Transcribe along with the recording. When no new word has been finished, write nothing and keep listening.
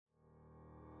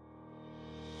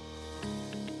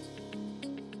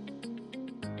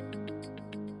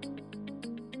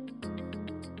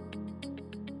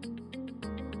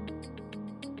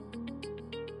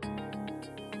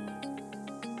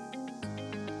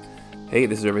Hey,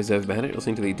 this is Rabbi Zev Bennett,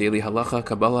 listening to the Daily Halacha,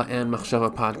 Kabbalah, and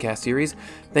Machshava podcast series.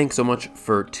 Thanks so much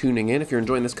for tuning in. If you're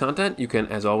enjoying this content, you can,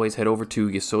 as always, head over to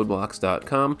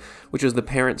yesodblocks.com, which is the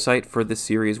parent site for this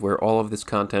series where all of this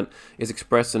content is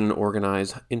expressed in an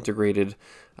organized, integrated,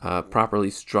 properly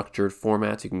structured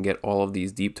format. You can get all of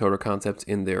these deep Torah concepts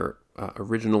in their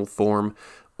original form,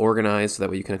 organized, so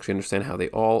that way you can actually understand how they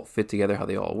all fit together, how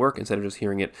they all work, instead of just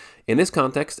hearing it in this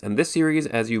context. And this series,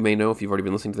 as you may know if you've already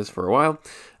been listening to this for a while,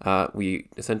 we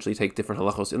essentially take different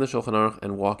halachos in the Shulchan Aruch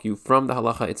and walk you from the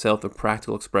halacha itself, the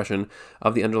practical expression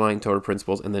of the underlying Torah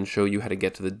principles, and then show you how to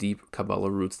get to the deep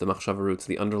Kabbalah roots, the Machshava roots,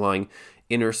 the underlying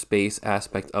inner space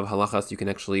aspect of halachas. You can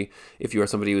actually, if you are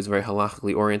somebody who is very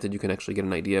halachically oriented, you can actually get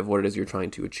an idea of what it is you're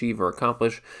trying to achieve or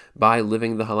accomplish by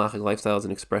living the halachic lifestyle as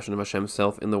an expression of Hashem's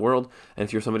self in the world. And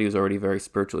if you're somebody who's already very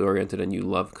spiritually oriented and you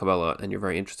love Kabbalah and you're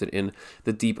very interested in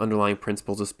the deep underlying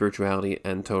principles of spirituality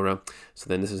and Torah, so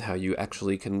then this is how you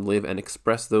actually can live and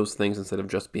express those things instead of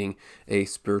just being a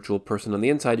spiritual person on the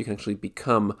inside. You can actually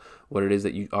become what it is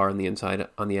that you are on the inside,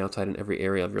 on the outside, in every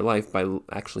area of your life by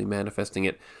actually manifesting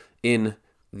it in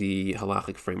the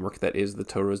halachic framework that is the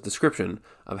Torah's description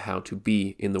of how to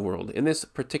be in the world. In this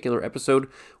particular episode,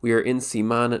 we are in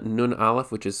Siman Nun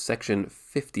Aleph, which is section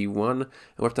 51, and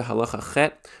we're up to Halacha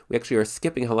Chet. We actually are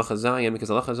skipping Halacha Zayin because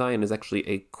Halacha Zayin is actually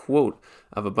a quote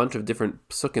of a bunch of different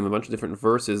psukim, a bunch of different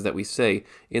verses that we say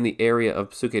in the area of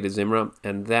Psukei de Zimra,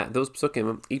 and that those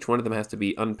psukim, each one of them has to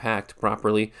be unpacked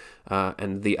properly,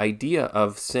 and the idea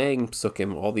of saying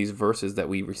psukim, all these verses that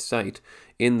we recite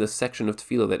in the section of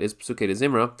Tefillah that is Psukei de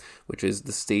Zimra, which is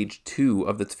the stage 2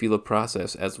 of the Tefillah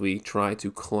process as we try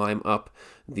to climb up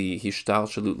the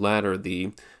Hishtalshelut ladder,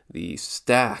 the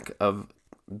stack of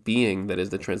being that is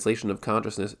the translation of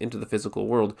consciousness into the physical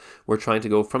world. We're trying to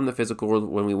go from the physical world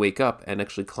when we wake up and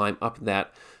actually climb up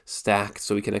that stack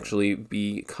so we can actually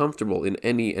be comfortable in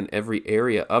any and every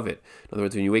area of it. In other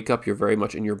words, when you wake up, you're very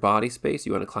much in your body space.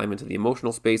 You want to climb into the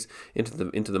emotional space, into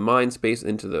the mind space,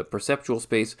 into the perceptual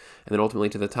space, and then ultimately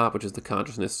to the top, which is the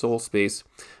consciousness soul space.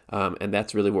 And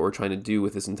that's really what we're trying to do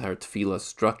with this entire tefillah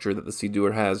structure that the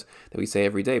Siddur has, that we say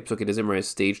every day. Psukei de Zimra is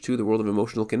stage 2, the world of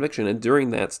emotional conviction. And during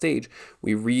that stage,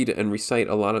 we read and recite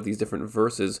a lot of these different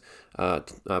verses,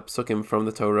 psukim from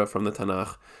the Torah, from the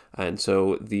Tanakh. And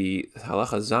so the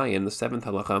halacha Zayin, the seventh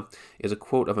halacha, is a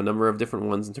quote of a number of different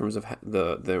ones in terms of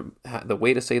the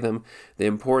way to say them, the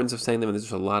importance of saying them, and there's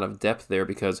just a lot of depth there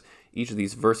because each of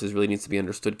these verses really needs to be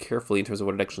understood carefully in terms of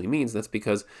what it actually means. That's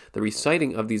because the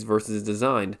reciting of these verses is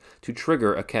designed to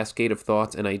trigger a cascade of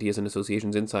thoughts and ideas and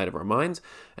associations inside of our minds.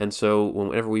 And so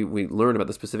whenever we learn about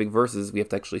the specific verses, we have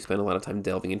to actually spend a lot of time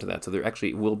delving into that. So there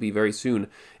actually will be very soon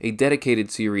a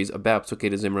dedicated series about Psukei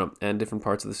de Zimra and different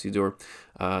parts of the Siddur.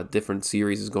 Different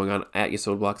series is going on at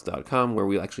yesodblocks.com where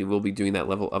we actually will be doing that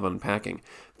level of unpacking.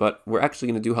 But we're actually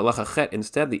going to do Halacha Chet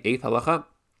instead, the 8th halacha,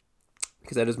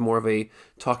 because that is more of a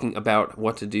talking about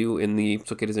what to do in the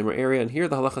Psukei de Zimra area. And here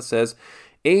the halacha says,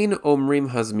 Ein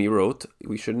omrim hazmirot.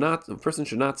 A person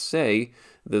should not say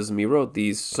the zmirot,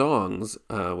 these songs,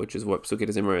 which is what Psukei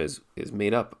de Zimra is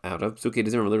made up out of. Psukei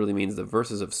de Zimra literally means the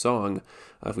verses of song.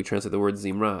 If we translate the word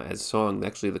zimra as song,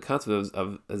 actually the concept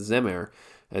of zemer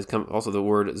has come also the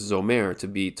word zomer,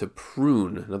 to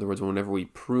prune. In other words, whenever we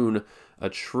prune a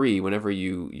tree, whenever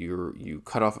you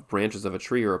cut off branches of a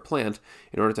tree or a plant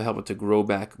in order to help it to grow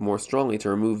back more strongly, to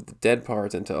remove the dead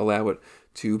parts and to allow it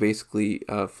to basically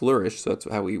flourish. So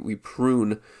that's how we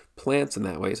prune plants in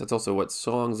that way. So that's also what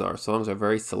songs are. Songs are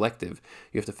very selective.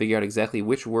 You have to figure out exactly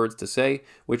which words to say,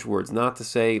 which words not to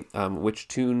say, which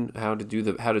tune, how to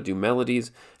do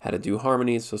melodies, how to do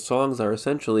harmonies. So songs are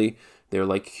essentially, they're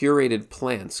like curated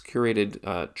plants,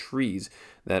 curated trees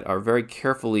that are very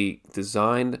carefully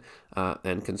designed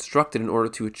and constructed in order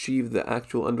to achieve the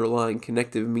actual underlying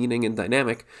connective meaning and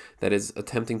dynamic that is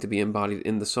attempting to be embodied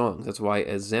in the songs. That's why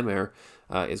a zemer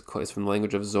is from the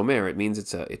language of zomer. It means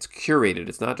it's curated.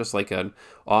 It's not just like an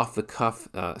off-the-cuff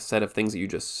set of things that you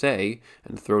just say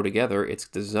and throw together. It's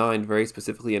designed very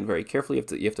specifically and very carefully.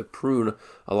 You have to prune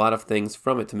a lot of things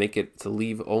from it to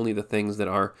leave only the things that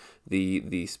are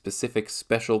the specific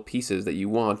special pieces that you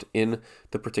want in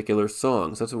the particular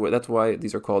song. So that's why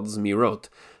these are called zmirot.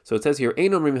 So it says here,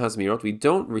 Ein omrim hazmirot. We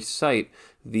don't recite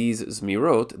these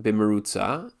zmirot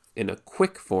b'merutza, in a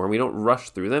quick form. We don't rush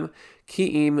through them.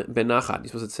 Ki'im benachat. You're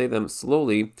supposed to say them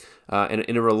slowly and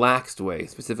in a relaxed way,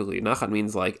 specifically. Nachat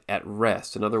means like at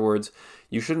rest. In other words,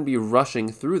 you shouldn't be rushing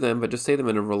through them, but just say them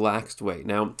in a relaxed way.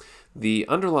 Now, the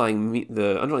underlying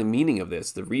meaning of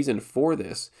this, the reason for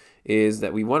this, is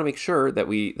that we want to make sure that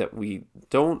we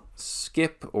don't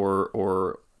skip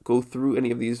or go through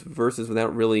any of these verses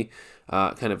without really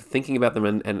kind of thinking about them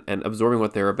and absorbing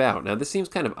what they're about. Now, this seems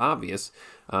kind of obvious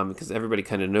because everybody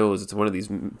kind of knows it's one of these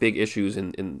big issues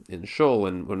in Shul,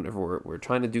 and whenever we're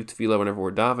trying to do tefillah, whenever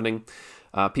we're davening,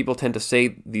 people tend to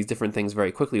say these different things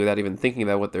very quickly without even thinking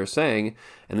about what they're saying.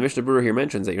 And the Mishnah Berurah here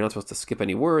mentions that you're not supposed to skip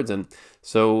any words, and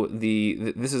so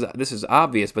this is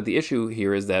obvious. But the issue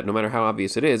here is that no matter how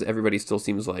obvious it is, everybody still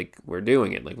seems like we're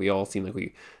doing it. Like we all seem like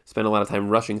we spend a lot of time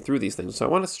rushing through these things. So I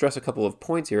want to stress a couple of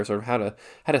points here, sort of how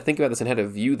to think about this and how to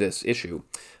view this issue.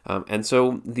 And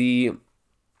so the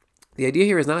idea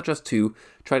here is not just to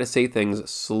try to say things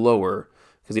slower,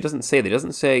 because he doesn't say that. He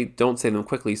doesn't say don't say them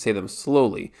quickly, say them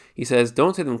slowly. He says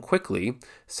don't say them quickly,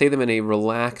 say them in a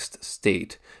relaxed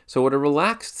state. So what a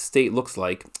relaxed state looks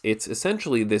like, it's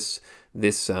essentially the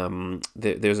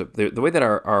way that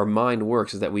our mind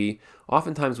works is that we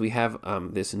oftentimes have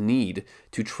this need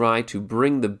to try to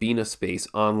bring the Bina space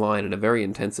online in a very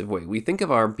intensive way. We think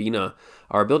of our Bina,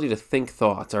 our ability to think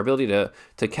thoughts, our ability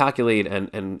to calculate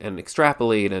and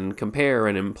extrapolate and compare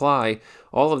and imply,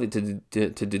 all of it,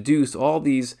 to deduce all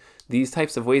these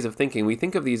types of ways of thinking. We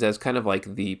think of these as kind of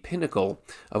like the pinnacle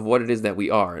of what it is that we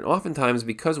are. And oftentimes,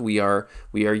 because we are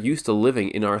used to living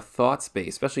in our thought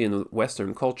space, especially in the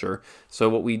Western culture, so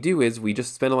what we do is we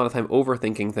just spend a lot of time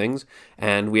overthinking things,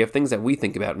 and we have things that we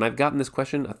think about. And I've gotten this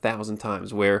question 1,000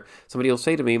 times where somebody will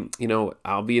say to me,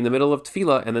 I'll be in the middle of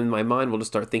tefillah, and then my mind will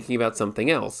just start thinking about something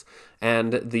else.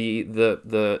 And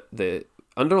the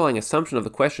underlying assumption of the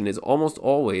question is almost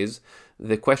always,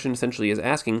 the question essentially is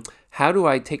asking, how do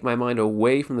I take my mind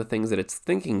away from the things that it's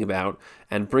thinking about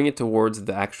and bring it towards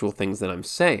the actual things that I'm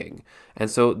saying? And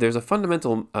so there's a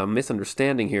fundamental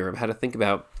misunderstanding here of how to think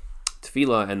about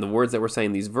tefillah and the words that we're saying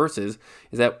in these verses,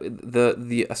 is that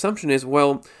the assumption is,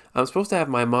 well, I'm supposed to have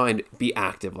my mind be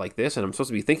active like this, and I'm supposed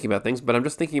to be thinking about things, but I'm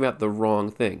just thinking about the wrong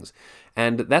things.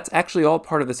 And that's actually all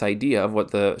part of this idea of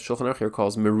what the Shulchan Aruch here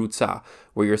calls merutza,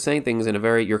 where you're saying things in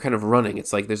you're kind of running.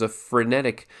 It's like there's a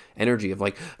frenetic energy of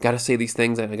like, got to say these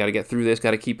things, and I got to get through this,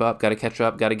 got to keep up, got to catch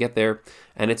up, got to get there.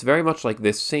 And it's very much like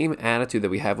this same attitude that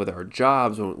we have with our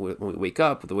jobs when we wake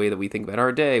up, with the way that we think about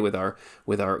our day, with our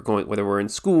going, whether we're in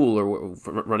school or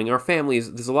running our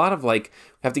families. There's a lot of like,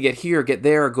 we have to get here, get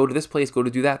there, go to this place, go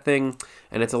to do that thing.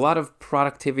 And it's a lot of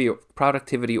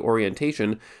productivity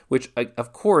orientation, which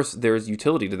of course there's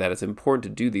utility to that. It's important to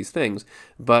do these things,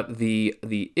 but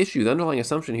the issue, the underlying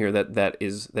assumption here that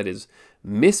is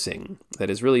missing, that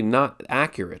is really not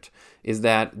accurate, is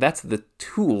that that's the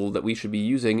tool that we should be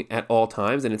using at all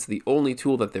times, and it's the only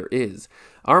tool that there is.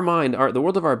 Our mind, the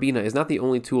world of our Bina, is not the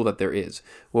only tool that there is.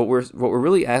 What we're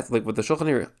really what the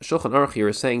Shulchan Aruch here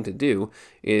is saying to do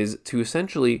is to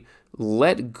essentially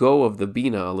let go of the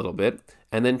Bina a little bit,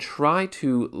 and then try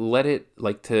to let it,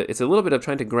 it's a little bit of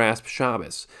trying to grasp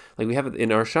Shabbos. Like we have it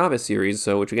in our Shabbos series,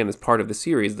 which again is part of the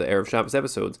series, the Erev Shabbos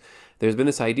episodes. There's been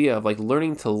this idea of like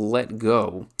learning to let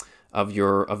go of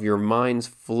your mind's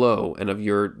flow and of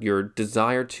your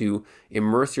desire to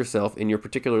immerse yourself in your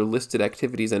particular listed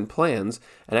activities and plans,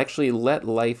 and actually let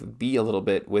life be a little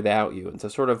bit without you, and to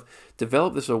sort of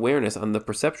develop this awareness on the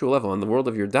perceptual level, on the world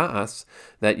of your da'as,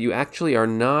 that you actually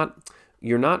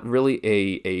you're not really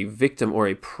a victim or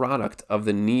a product of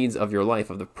the needs of your life,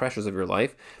 of the pressures of your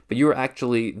life, but you are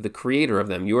actually the creator of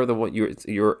them. You are the one.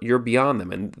 You're beyond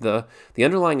them. And the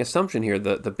underlying assumption here,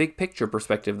 the big picture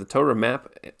perspective, the Torah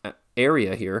map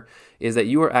area here, is that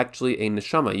you are actually a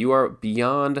neshama. You are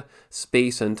beyond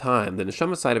space and time. The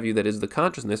neshama side of you, that is the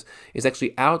consciousness, is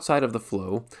actually outside of the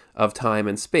flow of time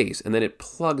and space, and then it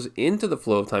plugs into the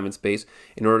flow of time and space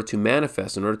in order to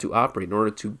manifest, in order to operate, in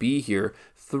order to be here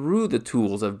through the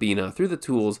tools of Bina, through the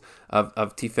tools of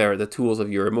Tiferet, the tools of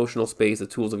your emotional space, the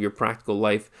tools of your practical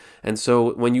life. And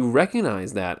so when you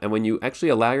recognize that, and when you actually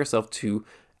allow yourself to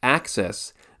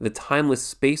access the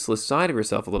timeless, spaceless side of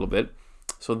yourself a little bit,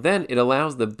 so then it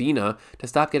allows the Bina to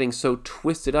stop getting so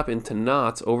twisted up into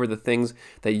knots over the things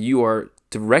that you are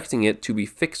directing it to be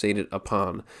fixated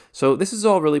upon. So this is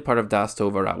all really part of Das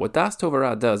Tov Hara. What Das Tov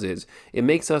Hara does is it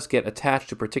makes us get attached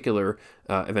to particular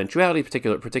eventualities,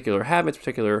 particular habits,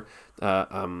 particular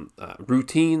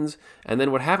routines, and then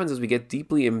what happens is we get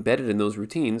deeply embedded in those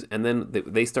routines, and then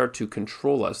they start to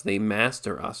control us, they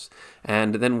master us,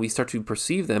 and then we start to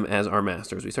perceive them as our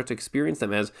masters. We start to experience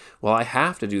them as, well, I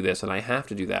have to do this and I have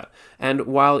to do that. And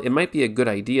while it might be a good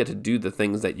idea to do the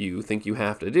things that you think you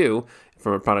have to do,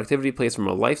 from a productivity place, from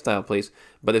a lifestyle place,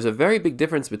 but there's a very big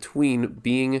difference between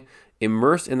being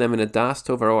immersed in them in a Das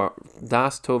Tov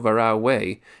Hara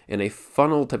way, in a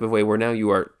funnel type of way, where now you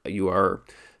are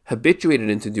habituated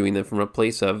into doing them from a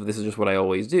place of this is just what I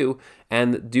always do,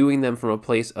 and doing them from a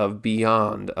place of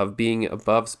beyond, of being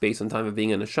above space and time, of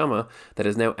being a neshama that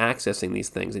is now accessing these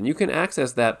things. And you can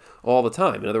access that all the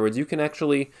time. In other words, you can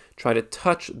actually try to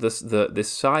touch this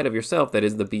side of yourself that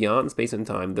is the beyond space and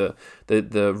time,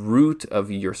 the root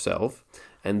of yourself,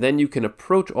 and then you can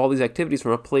approach all these activities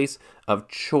from a place of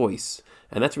choice.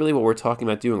 And that's really what we're talking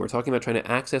about doing. We're talking about trying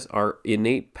to access our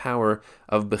innate power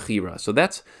of Bechira. So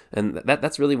that's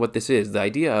really what this is. The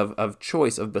idea of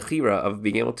choice, of Bechira, of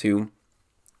being able to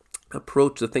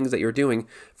approach the things that you're doing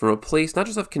from a place not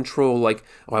just of control, like,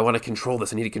 oh, I want to control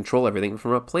this, I need to control everything, but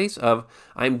from a place of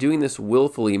I'm doing this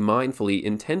willfully, mindfully,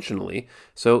 intentionally.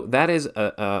 So that is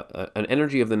an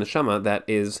energy of the neshama that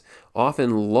is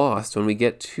often lost when we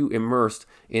get too immersed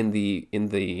in the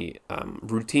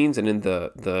routines and in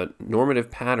the normative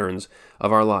patterns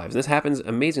of our lives. And this happens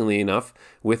amazingly enough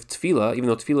with tefillah, even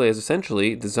though tefillah is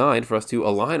essentially designed for us to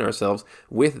align ourselves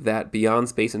with that beyond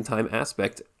space and time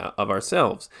aspect of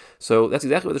ourselves. So that's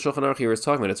exactly what the Shulchan Aruch here is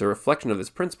talking about. It's a reflection of this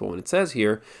principle. When it says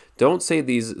here, don't say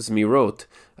these zmirot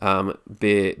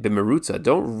b'merutza.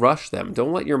 Don't rush them.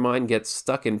 Don't let your mind get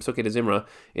stuck in Psukei Zimra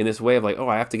in this way of like, oh,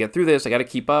 I have to get through this. I got to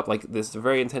keep up. Like this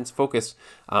very intense focus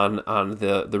on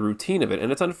the routine of it.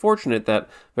 And it's unfortunate that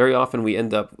very often we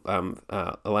end up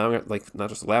allowing, like not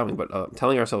just allowing, but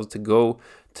telling ourselves to go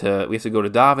to, we have to go to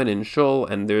daven in shul,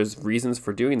 and there's reasons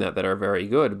for doing that are very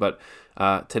good. But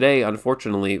today,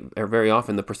 unfortunately, or very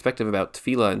often, the perspective about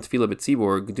tefillah and tefillah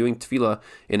b'tzibur, doing tefillah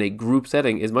in a group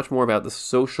setting, is much more about the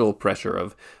social pressure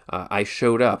of I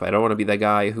showed up. I don't want to be that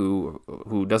guy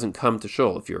who doesn't come to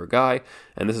shul. If you're a guy,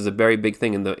 and this is a very big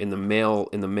thing in the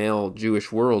male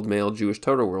Jewish world, male Jewish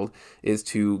Torah world, is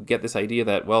to get this idea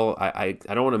that, well, I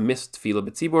don't want to miss tefillah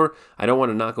b'tzibur. I don't want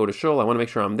to not go to shul. I want to make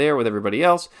sure I'm there with everybody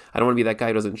else. I don't want to be that guy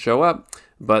who doesn't show up.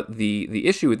 But the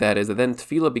issue with that is that then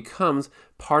tefillah becomes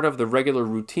part of the regular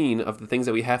routine of the things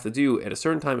that we have to do at a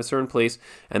certain time, a certain place,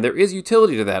 and there is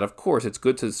utility to that. Of course, it's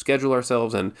good to schedule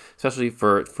ourselves, and especially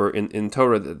for in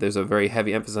Torah, there's a very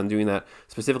heavy emphasis on doing that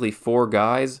specifically for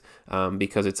guys,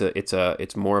 because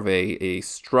it's more of a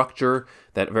structure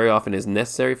that very often is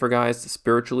necessary for guys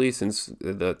spiritually, since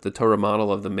the Torah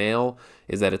model of the male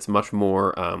is that it's much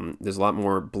more, there's a lot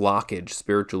more blockage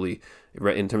spiritually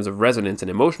in terms of resonance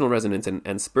and emotional resonance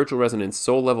and spiritual resonance,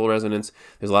 soul level resonance.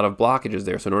 There's a lot of blockages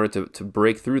there. So in order to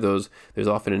break through those, there's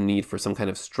often a need for some kind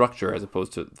of structure, as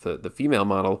opposed to the female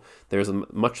model. There's a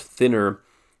much thinner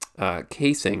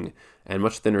casing and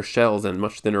much thinner shells and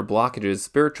much thinner blockages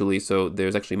spiritually, so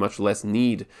there's actually much less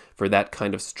need for that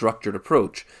kind of structured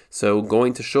approach. So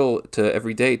going to shul to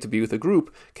every day to be with a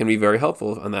group can be very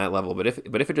helpful on that level. But if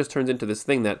it just turns into this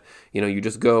thing that, you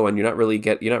just go and you're not really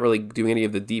doing any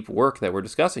of the deep work that we're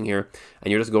discussing here,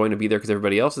 and you're just going to be there because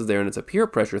everybody else is there and it's a peer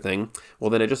pressure thing,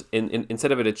 well then it just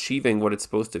instead of it achieving what it's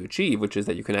supposed to achieve, which is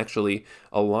that you can actually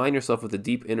align yourself with the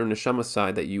deep inner neshama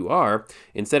side that you are,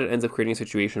 instead it ends up creating a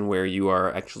situation where you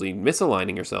are actually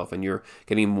misaligning yourself and you're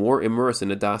getting more immersed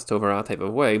in a das tov hara type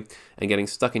of way and getting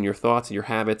stuck in your thoughts and your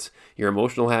habits, your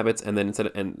emotional habits, and then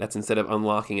instead of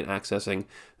unlocking and accessing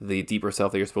the deeper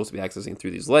self that you're supposed to be accessing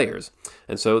through these layers.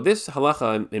 And so this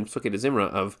halacha in Psukei Zimra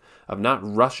of not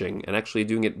rushing and actually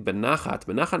doing it benachat.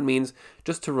 Benachat means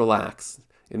just to relax.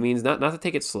 It means not to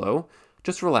take it slow.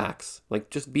 Just relax. Like,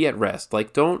 just be at rest.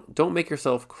 Like, don't make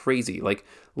yourself crazy. Like,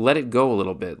 let it go a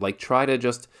little bit. Like, try to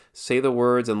just say the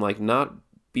words and like not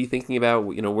be thinking about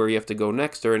where you have to go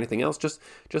next or anything else.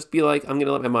 Just be like, I'm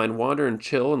gonna let my mind wander and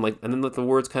chill, and then let the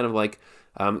words kind of like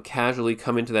casually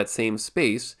come into that same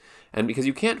space. And because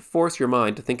you can't force your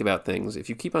mind to think about things, if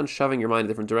you keep on shoving your mind in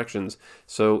different directions,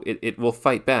 so it will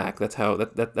fight back. That's how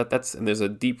that's and there's a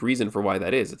deep reason for why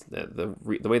that is. It's the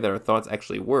way that our thoughts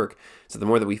actually work. So the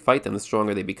more that we fight them, the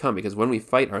stronger they become. Because when we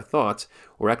fight our thoughts,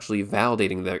 we're actually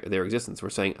validating their existence. We're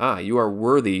saying, you are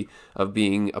worthy of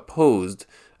being opposed.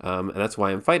 And that's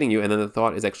why I'm fighting you. And then the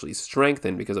thought is actually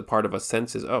strengthened because a part of us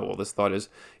senses, this thought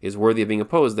is worthy of being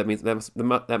opposed. That means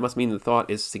that must mean the thought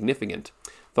is significant.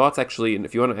 Thoughts actually, and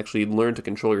if you want to actually learn to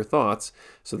control your thoughts,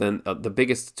 so then the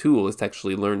biggest tool is to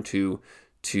actually learn to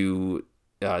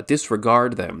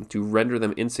disregard them, to render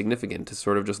them insignificant, to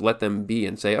sort of just let them be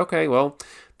and say, okay, well,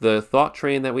 the thought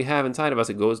train that we have inside of us,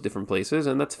 it goes different places,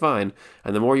 and that's fine.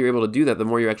 And the more you're able to do that, the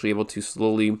more you're actually able to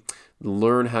slowly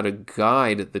learn how to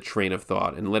guide the train of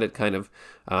thought and let it kind of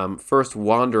first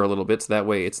wander a little bit, so that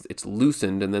way it's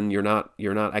loosened, and then you're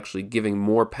not actually giving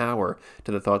more power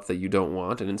to the thoughts that you don't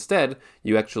want, and instead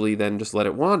you actually then just let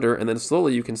it wander, and then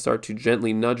slowly you can start to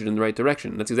gently nudge it in the right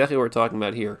direction. And that's exactly what we're talking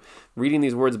about here. Reading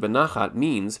these words benachat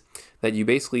means that you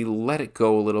basically let it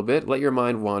go a little bit, let your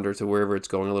mind wander to wherever it's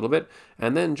going a little bit,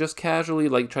 and then just casually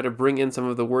try to bring in some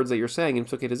of the words that you're saying in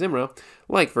Psukei Zimra,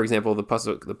 like for example the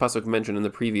pasuk mentioned in the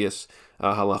previous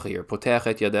halacha here. Potech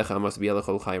et yadecha masbiach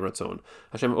lechol chai ratzon.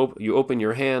 Hashem, you open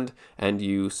your hand and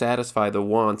you satisfy the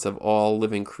wants of all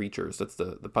living creatures. That's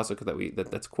the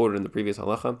pasuk that's quoted in the previous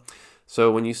halacha.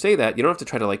 So when you say that, you don't have to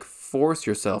try to force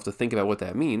yourself to think about what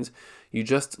that means. You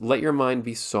just let your mind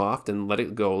be soft and let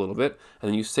it go a little bit, and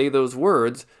then you say those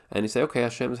words, and you say, okay,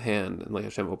 Hashem's hand, and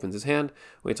Hashem opens his hand.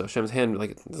 Wait, so Hashem's hand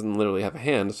it doesn't literally have a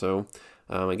hand, so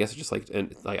I guess it's just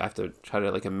I have to try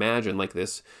to imagine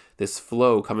this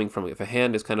flow coming from, if a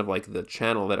hand is kind of like the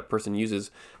channel that a person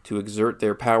uses to exert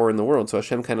their power in the world. So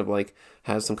Hashem kind of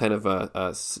has some kind of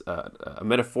a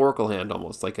metaphorical hand,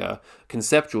 almost like a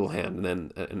conceptual hand, and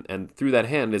then and through that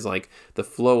hand is the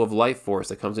flow of life force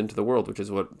that comes into the world, which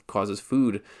is what causes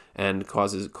food and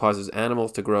causes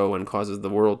animals to grow and causes the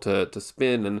world to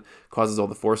spin and causes all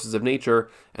the forces of nature.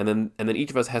 And then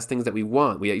each of us has things that we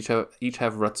want. We each have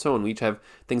ratzon. We each have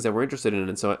things that we're interested in.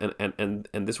 And so and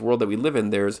this world that we live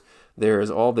in, there's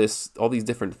all these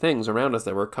different things around us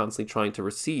that we're constantly trying to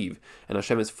receive, and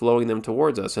Hashem is flowing them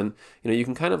towards us. And you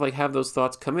can kind of have those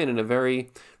thoughts come in a very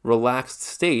relaxed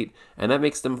state, and that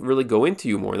makes them really go into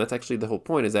you more. And that's actually the whole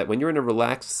point, is that when you're in a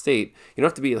relaxed state, you don't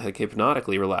have to be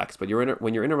hypnotically relaxed, but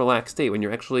when you're in a relaxed state, when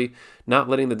you're actually not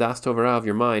letting the das tov hara of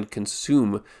your mind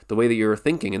consume the way that you're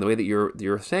thinking and the way that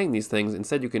you're saying these things,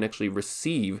 instead you can actually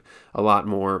receive a lot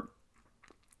more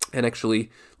and actually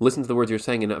listen to the words you're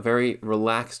saying in a very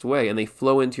relaxed way, and they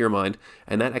flow into your mind,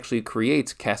 and that actually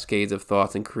creates cascades of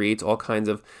thoughts and creates all kinds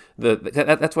of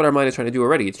that's what our mind is trying to do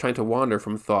already. It's trying to wander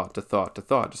from thought to thought to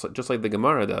thought, just like the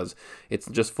Gemara does. It's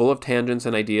just full of tangents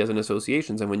and ideas and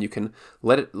associations, and when you can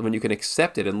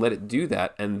accept it and let it do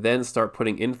that, and then start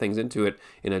putting in things into it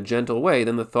in a gentle way,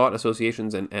 then the thought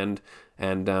associations and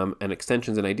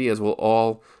extensions and ideas will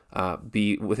all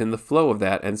be within the flow of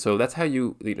that. And so that's how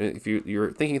if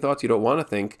you're thinking thoughts you don't want to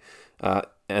think,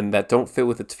 and that don't fit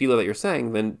with the tefillah that you're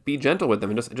saying, then be gentle with them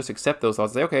and just accept those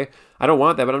thoughts. Say, okay, I don't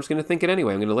want that, but I'm just going to think it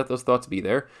anyway. I'm going to let those thoughts be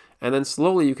there, and then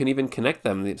slowly you can even connect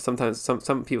them. Sometimes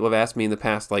some people have asked me in the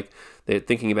past, they're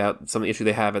thinking about some issue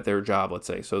they have at their job, let's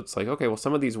say. So it's okay, well,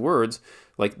 some of these words,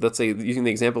 let's say using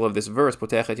the example of this verse,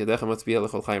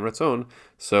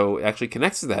 so it actually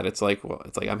connects to that. It's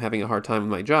I'm having a hard time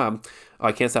with my job.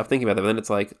 I can't stop thinking about that. But then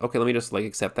it's okay, let me just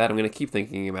accept that. I'm going to keep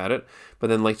thinking about it, but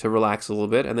then to relax a little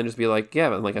bit, and then just be yeah,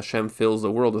 but Hashem fills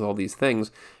the world with all these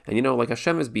things, and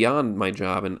Hashem is beyond my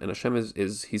job, and Hashem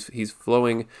is he's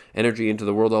flowing energy into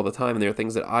the world all the time, and there are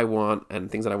things that I want and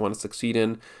things that I want to succeed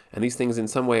in, and these things in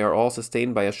some way are all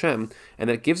sustained by Hashem, and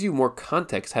that gives you more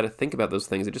context how to think about those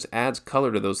things. It just adds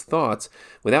color to those thoughts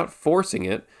without forcing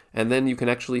it. And then you can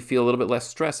actually feel a little bit less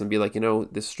stress and be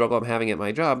this struggle I'm having at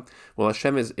my job, well,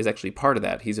 Hashem is actually part of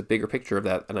that. He's a bigger picture of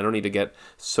that, and I don't need to get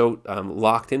so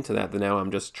locked into that now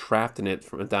I'm just trapped in it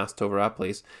from a das tov hara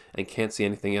place and can't see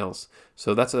anything else.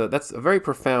 So that's a very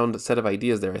profound set of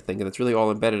ideas there, I think, and it's really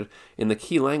all embedded in the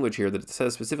key language here that it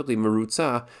says specifically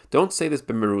merutza. Don't say this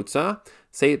b'merutza,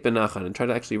 say it benachan, and try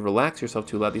to actually relax yourself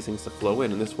to allow these things to flow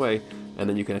in this way, and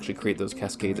then you can actually create those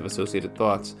cascades of associated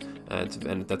thoughts,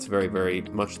 and that's very, very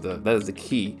much that is the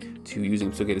key to using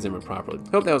Psukei Zimra properly. I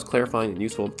hope that was clarifying and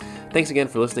useful. Thanks again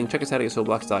for listening. Check us out at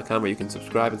yesodblocks.com, where you can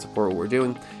subscribe and support what we're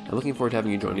doing, and looking forward to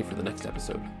having you join me for the next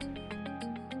episode.